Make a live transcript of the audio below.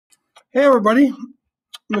Hey everybody,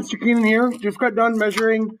 Mr. Keenan here. Just got done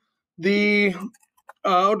measuring the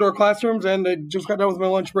outdoor classrooms and I just got done with my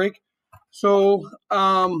lunch break. So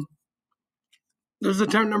this is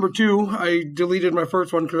attempt number 2. I deleted my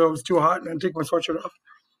first one because it was too hot and I had to take my sweatshirt off.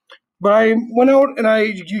 But I went out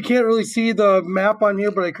and you can't really see the map on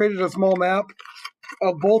here, but I created a small map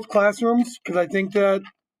of both classrooms because I think that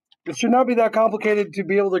it should not be that complicated to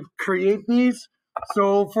be able to create these.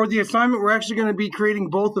 So for the assignment, we're actually going to be creating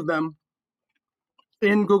both of them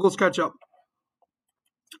in Google SketchUp.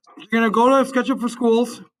 You're going to go to SketchUp for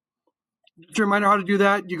Schools. Just a reminder how to do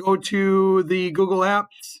that. You go to the Google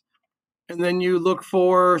Apps, and then you look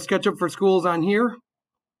for SketchUp for Schools on here.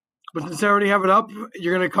 But since I already have it up,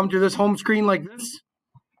 you're going to come to this home screen like this.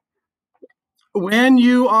 When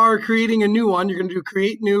you are creating a new one, you're going to do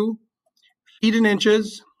Create New, Feet in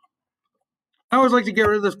Inches. I always like to get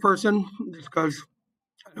rid of this person just because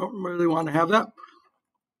I don't really want to have that.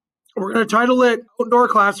 We're going to title it Outdoor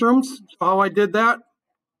Classrooms. So how I did that,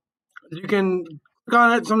 you can click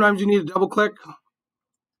on it. Sometimes you need to double click.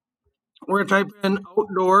 We're going to type in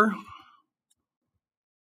outdoor.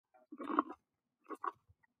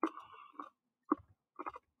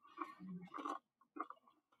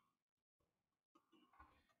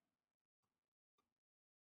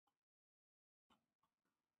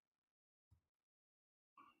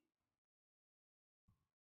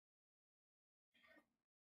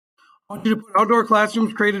 I want you to put outdoor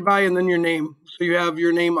classrooms created by and then your name. So you have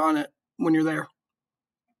your name on it when you're there.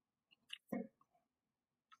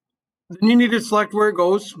 Then you need to select where it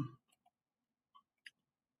goes. I'm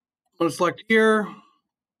going to select here,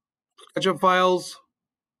 SketchUp files.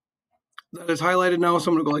 That is highlighted now,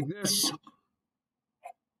 so I'm going to go like this.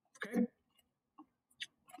 Okay.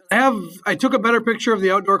 I took a better picture of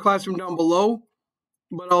the outdoor classroom down below,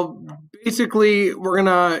 but here's what we're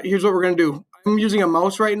going to do. I'm using a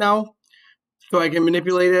mouse right now, so I can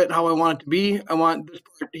manipulate it how I want it to be. I want this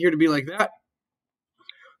part here to be like that.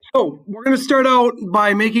 So we're going to start out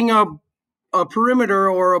by making a perimeter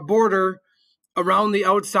or a border around the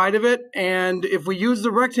outside of it, and if we use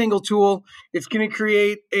the rectangle tool, it's going to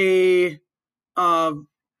create a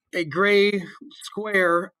gray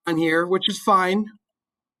square on here, which is fine.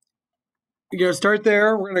 You're going to start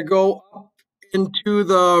there. We're going to go up into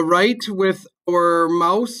the right with our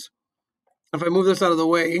mouse. If I move this out of the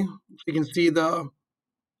way, you can see put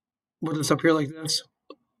this up here like this.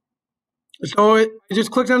 So I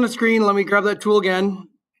just clicked on the screen. Let me grab that tool again.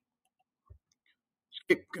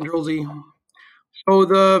 Control Z. So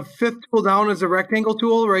the 5th tool down is the rectangle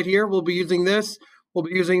tool right here. We'll be using this. We'll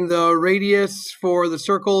be using the radius for the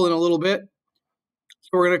circle in a little bit. So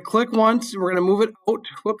we're going to click once. We're going to move it out.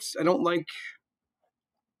 Whoops, I don't like.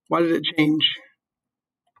 Why did it change?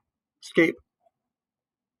 Escape.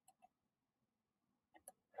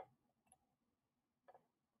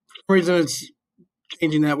 For some reason it's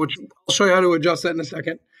changing that, which I'll show you how to adjust that in a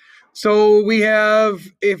second. So we have,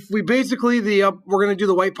 we're going to do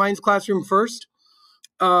the White Pines classroom first.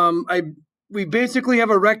 We basically have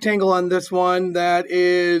a rectangle on this one that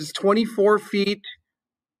is 24 feet,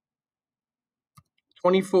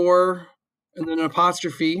 24, and then an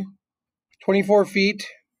apostrophe, 24 feet,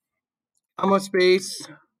 comma space,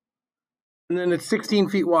 and then it's 16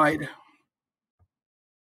 feet wide.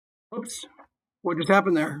 Oops, what just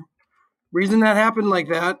happened there? Reason that happened like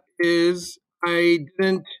that is I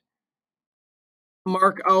didn't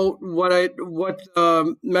mark out what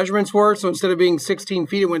measurements were. So instead of being 16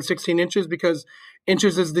 feet, it went 16 inches because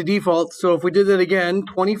inches is the default. So if we did that again,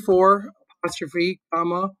 24 apostrophe,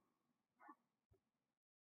 comma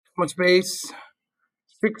space,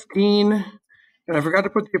 16, and I forgot to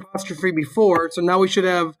put the apostrophe before. So now we should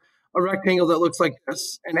have a rectangle that looks like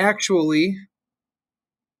this. And actually,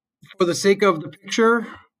 for the sake of the picture,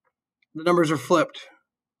 the numbers are flipped.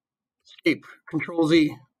 Escape, Control Z.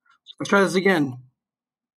 So let's try this again.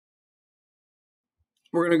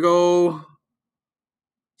 We're going to go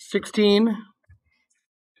 16,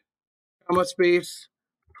 comma space,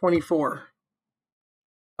 24,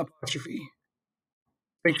 apostrophe.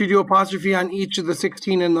 Make sure you do apostrophe on each of the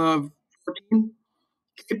 16 and the 14.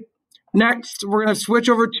 Okay. Next, we're going to switch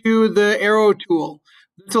over to the arrow tool.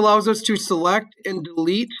 This allows us to select and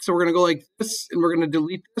delete. So we're going to go like this, and we're going to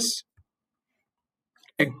delete this.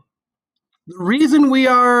 Okay. The reason we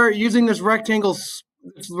are using this rectangle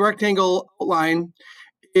outline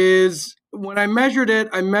is when I measured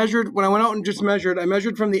it, when I went out and just measured, I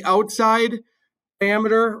measured from the outside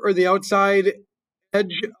diameter or the outside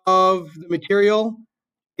edge of the material,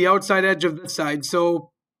 the outside edge of this side.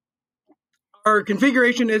 So our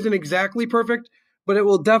configuration isn't exactly perfect, but it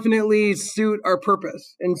will definitely suit our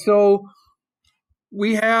purpose. And so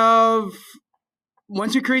we have,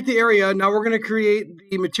 once you create the area, now we're going to create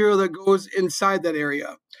the material that goes inside that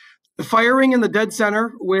area. The fire ring in the dead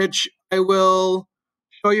center, which I will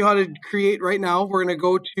show you how to create right now. We're going to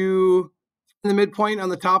go to the midpoint on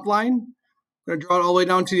the top line. We're going to draw it all the way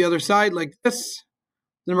down to the other side like this.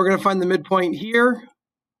 Then we're going to find the midpoint here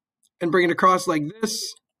and bring it across like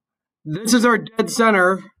this. This is our dead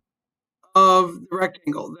center of the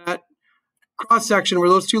rectangle, that cross section where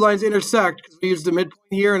those two lines intersect, because we use the midpoint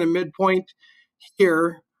here and a midpoint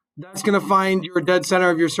here. That's going to find your dead center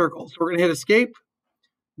of your circle. So we're going to hit escape.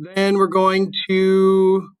 Then we're going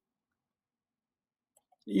to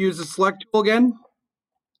use the select tool again,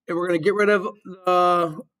 and we're going to get rid of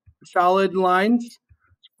the solid lines.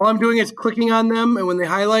 All I'm doing is clicking on them, and when they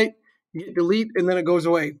highlight, you hit delete, and then it goes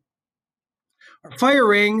away. Our fire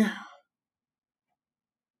ring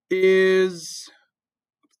is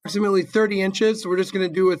approximately 30 inches. So we're just going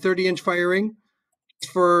to do a 30-inch fire ring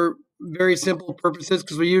for very simple purposes,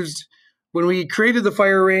 because we used, when we created the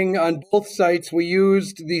fire ring on both sites, we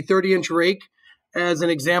used the 30-inch rake as an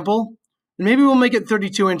example. And maybe we'll make it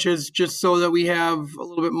 32 inches just so that we have a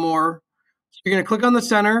little bit more. So you're going to click on the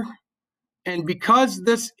center. And because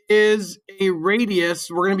this is a radius,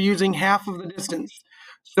 we're going to be using half of the distance.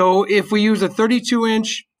 So if we use a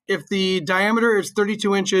 32-inch, if the diameter is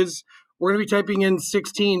 32 inches, we're going to be typing in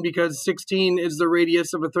 16 because 16 is the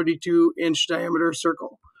radius of a 32-inch diameter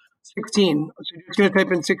circle. 16. So you're just going to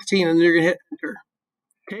type in 16 and then you're going to hit enter.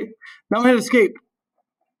 Okay. Now hit escape.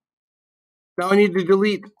 Now I need to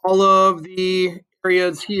delete all of the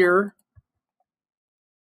areas here.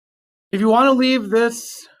 If you want to leave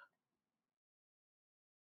this,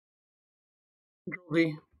 Control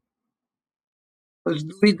V. Let's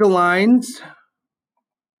delete the lines.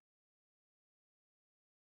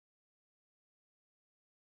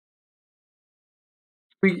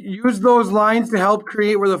 We use those lines to help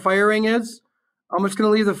create where the fire ring is. I'm just going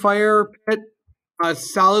to leave the fire pit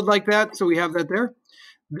solid like that, so we have that there.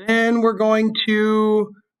 Then we're going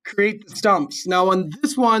to create the stumps. Now on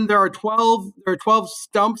this one, there are 12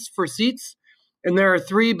 stumps for seats, and there are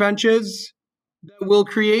 3 benches that we'll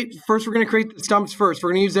create. First, we're going to create the stumps first.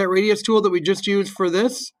 We're going to use that radius tool that we just used for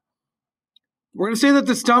this. We're going to say that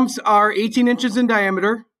the stumps are 18 inches in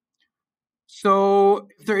diameter. So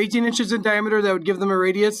if they're 18 inches in diameter, that would give them a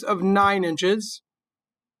radius of 9 inches.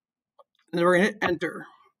 And then we're going to hit enter.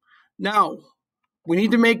 Now, we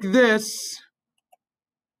need to make this,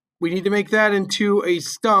 we need to make that into a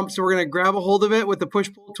stump. So we're going to grab a hold of it with the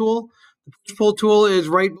push-pull tool. The push-pull tool is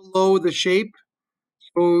right below the shape.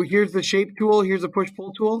 So here's the shape tool, here's the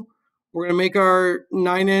push-pull tool. We're going to make our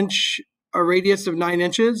 9-inch, a radius of 9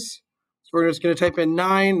 inches. So we're just going to type in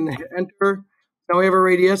 9 and hit enter. Now we have a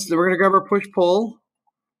radius. Then we're going to grab our push-pull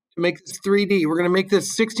to make this 3D. We're going to make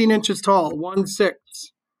this 16 inches tall, 1/6,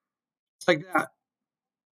 like that.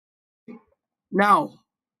 Now,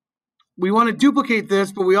 we want to duplicate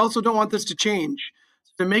this, but we also don't want this to change.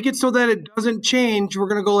 To make it so that it doesn't change, we're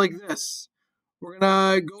going to go like this. We're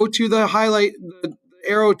going to go to the highlight, the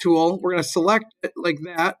arrow tool. We're going to select it like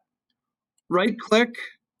that. Right click,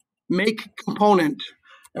 make component.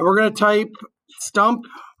 And we're going to type stump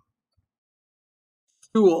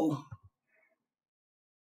tool.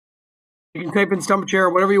 You can type in stump chair,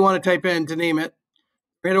 whatever you want to type in to name it.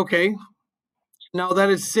 Hit OK. Now that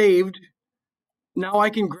is saved. Now I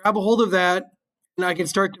can grab a hold of that and I can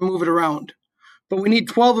start to move it around. But we need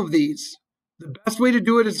 12 of these. The best way to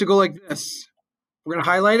do it is to go like this. We're going to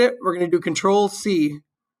highlight it. We're going to do Control C.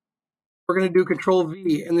 We're going to do Control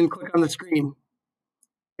V and then click on the screen.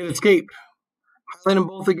 Hit escape. Highlight them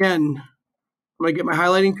both again. I'm going to get my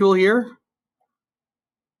highlighting tool here.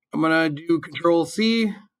 I'm going to do Control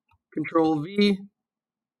C, Control V.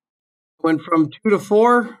 Went from 2 to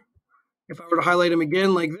 4. If I were to highlight them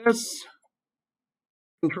again like this,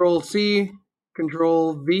 Control C,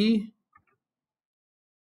 Control V,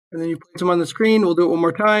 and then you place them on the screen. We'll do it one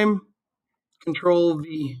more time. Control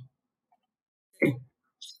V. Okay.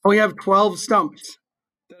 So we have 12 stumps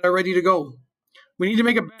that are ready to go. We need to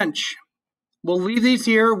make a bench. We'll leave these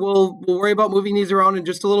here. We'll worry about moving these around in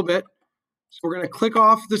just a little bit. So we're going to click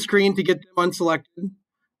off the screen to get them unselected.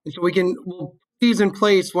 And so we'll put these in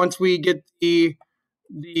place once we get the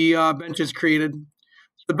benches created.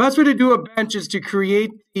 So the best way to do a bench is to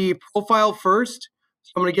create the profile first.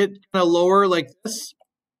 So I'm going to get kind of lower like this.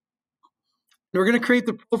 And we're going to create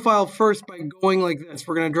the profile first by going like this.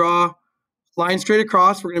 We're going to draw a line straight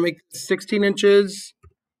across. We're going to make this 16 inches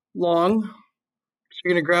long. So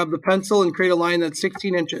you're going to grab the pencil and create a line that's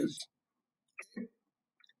 16 inches. Then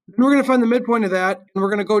we're going to find the midpoint of that, and we're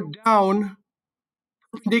going to go down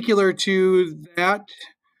perpendicular to that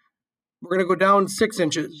we're going to go down 6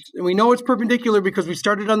 inches. And we know it's perpendicular because we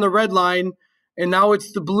started on the red line and now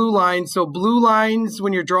it's the blue line. So blue lines,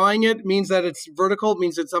 when you're drawing it, means that it's vertical, it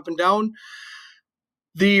means it's up and down.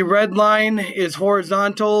 The red line is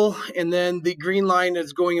horizontal, and then the green line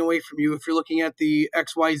is going away from you if you're looking at the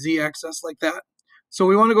XYZ axis like that. So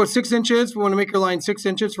we want to go 6 inches. We want to make our line 6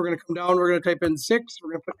 inches. We're going to come down. We're going to type in 6.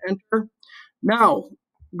 We're going to put enter. Now,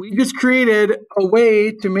 we just created a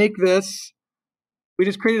way to make this. We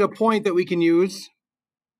just created a point that we can use.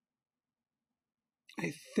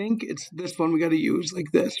 I think it's this one we got to use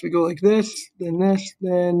like this. We go like this,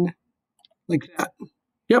 then like that.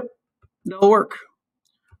 Yep, that'll work.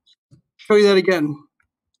 Show you that again.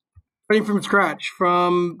 Starting from scratch,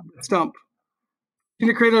 from stump. I'm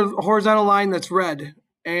going to create a horizontal line that's red,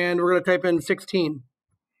 and we're going to type in 16.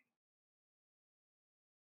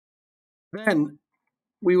 Then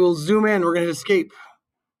we will zoom in. We're going to hit escape.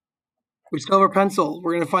 We still have our pencil.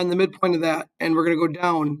 We're going to find the midpoint of that, and we're going to go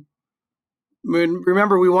down.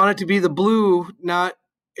 Remember, we want it to be the blue, not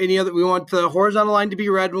any other. We want the horizontal line to be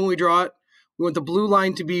red when we draw it. We want the blue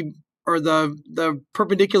line to be, or the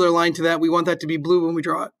perpendicular line to that, we want that to be blue when we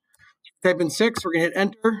draw it. Type in 6. We're going to hit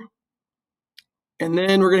enter. And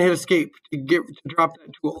then we're going to hit escape to drop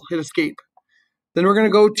that tool. Hit escape. Then we're going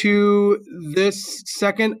to go to this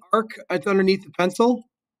second arc that's underneath the pencil.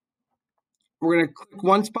 We're going to click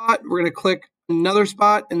one spot. We're going to click another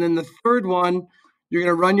spot, and then the third one, you're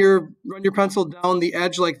going to run your pencil down the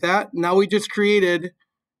edge like that. Now we just created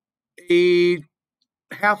a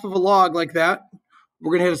half of a log like that.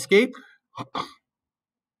 We're going to hit escape.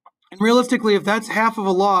 And realistically, if that's half of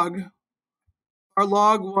a log, our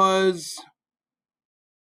log was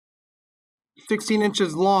 16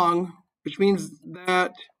 inches long, which means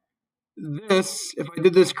that this, if I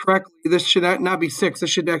did this correctly, this should not be 6. This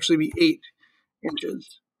should actually be 8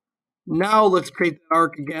 inches. Now let's create the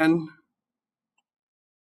arc again.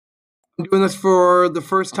 I'm doing this for the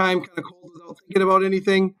first time, kind of cold without thinking about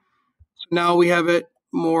anything. So now we have it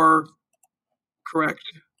more correct.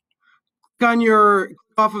 Click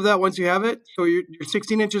off of that once you have it. So you're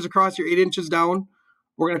 16 inches across, you're 8 inches down.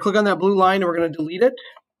 We're going to click on that blue line and we're going to delete it.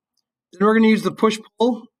 Then we're going to use the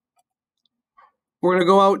push-pull. We're going to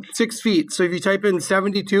go out 6 feet. So if you type in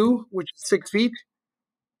 72, which is 6 feet,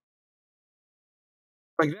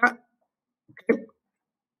 like that. Okay.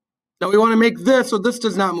 Now we want to make this so this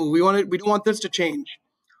does not move. We don't want this to change.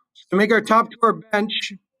 To make our top to our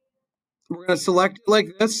bench, we're going to select it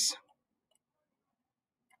like this.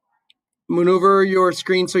 Maneuver your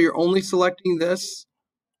screen so you're only selecting this,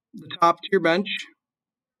 the top to your bench.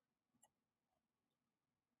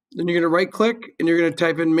 Then you're going to right click and you're going to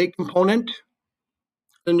type in make component.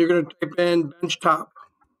 Then you're going to type in bench top.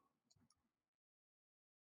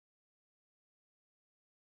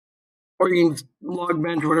 Or you can log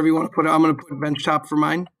bench, whatever you want to put. I'm going to put bench top for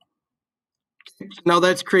mine. Now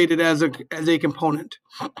that's created as a component.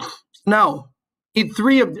 Now, I need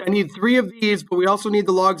three of these, but we also need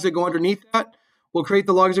the logs that go underneath that. We'll create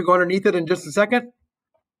the logs that go underneath it in just a second.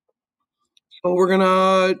 So we're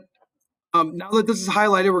gonna now that this is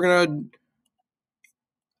highlighted,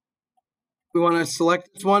 we want to select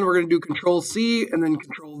this one. We're gonna do Control C and then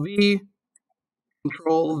Control V,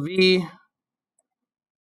 Control V.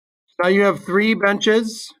 Now you have 3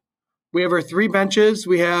 benches. We have our 3 benches.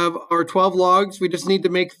 We have our 12 logs. We just need to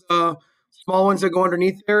make the small ones that go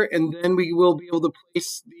underneath there, and then we will be able to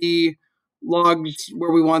place the logs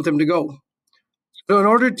where we want them to go. So in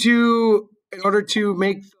order to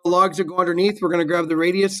make the logs that go underneath, we're going to grab the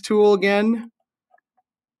radius tool again,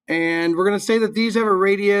 and we're going to say that these have a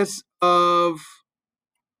radius of,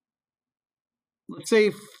 let's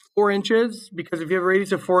say, 4 inches, because if you have a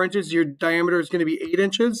radius of 4 inches, your diameter is going to be 8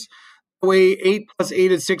 inches. That way 8 plus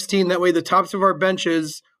 8 is 16. That way the tops of our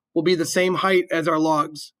benches will be the same height as our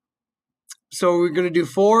logs. So we're going to do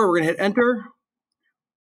 4. We're going to hit enter.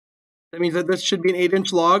 That means that this should be an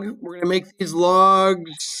 8-inch log. We're going to make these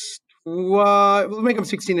logs, we'll make them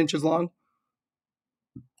 16 inches long.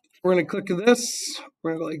 We're going to click this.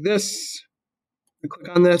 We're going to go like this. Click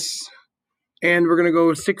on this. And we're going to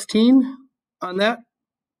go 16 on that.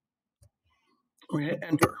 We're going to hit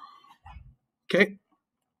enter. Okay.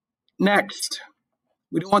 Next,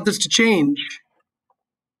 we don't want this to change.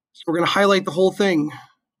 So we're going to highlight the whole thing.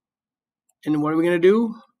 And what are we going to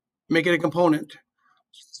do? Make it a component. It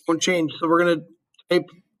won't change. So we're going to type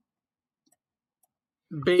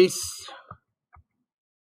base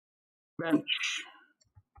bench.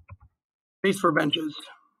 Base for benches.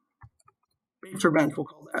 Base for bench, we'll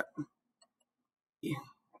call that.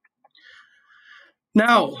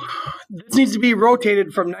 Now, this needs to be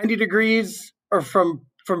rotated from 90 degrees, or from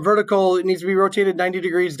from vertical, it needs to be rotated 90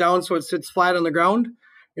 degrees down so it sits flat on the ground.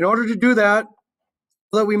 In order to do that,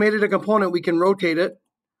 so that we made it a component, we can rotate it.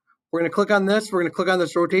 We're going to click on this. We're going to click on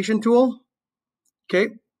this rotation tool. Okay.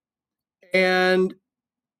 And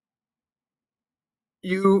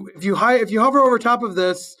if you hover over top of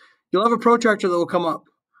this, you'll have a protractor that will come up.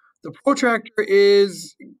 The protractor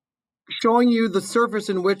is showing you the surface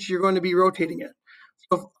in which you're going to be rotating it.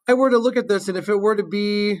 So if I were to look at this, and if it were to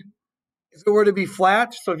be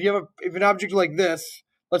flat, so if an object like this,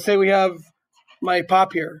 let's say we have my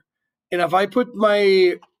pop here, and if I put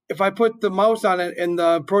the mouse on it and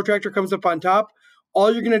the protractor comes up on top,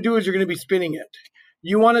 all you're going to do is you're going to be spinning it.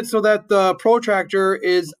 You want it so that the protractor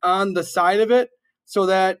is on the side of it so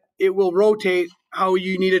that it will rotate how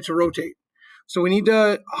you need it to rotate. So we need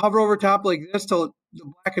to hover over top like this till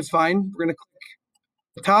the black is fine. We're going to click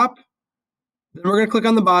the top, then we're going to click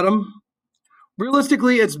on the bottom.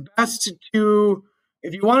 Realistically, it's best to,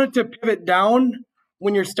 if you want it to pivot down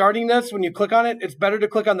when you're starting this, when you click on it, it's better to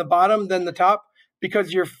click on the bottom than the top,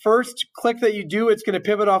 because your first click that you do, it's going to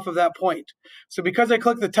pivot off of that point. So because I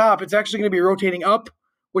click the top, it's actually going to be rotating up,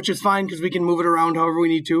 which is fine because we can move it around however we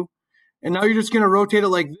need to. And now you're just going to rotate it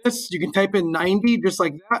like this. You can type in 90 just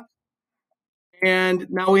like that. And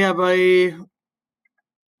now we have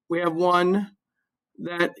one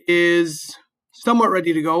that is somewhat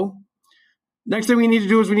ready to go. Next thing we need to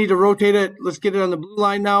do is we need to rotate it. Let's get it on the blue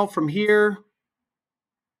line now from here.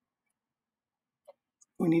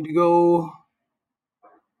 We need to go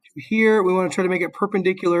to here. We want to try to make it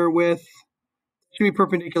perpendicular with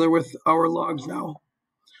our logs now.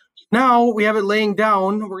 Now we have it laying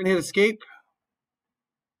down. We're going to hit escape.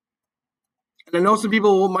 And I know some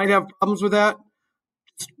people might have problems with that.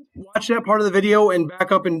 Just watch that part of the video and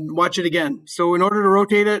back up and watch it again. So in order to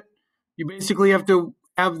rotate it, you basically have to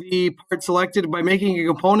have the part selected by making a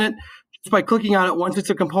component. Just by clicking on it, once it's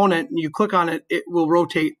a component and you click on it, it will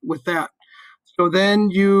rotate with that. So then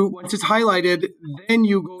once it's highlighted, then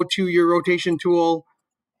you go to your rotation tool,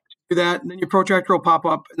 do that, and then your protractor will pop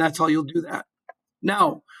up, and that's how you'll do that.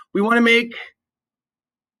 Now, we want to make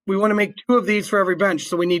 2 of these for every bench,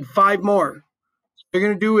 so we need 5 more. So what you're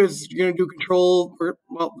going to do is you're going to do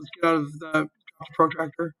let's get out of the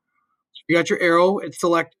protractor. So you got your arrow, it's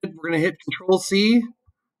selected. We're going to hit Control C,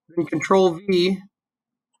 then Control V,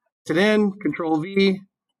 place it in, Control V,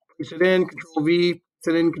 place it in, Control V, place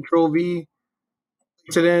it in, Control V,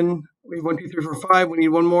 place it in. We have 1, 2, 3, 4, 5. We need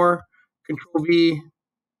one more. Control V,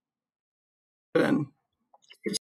 put it in.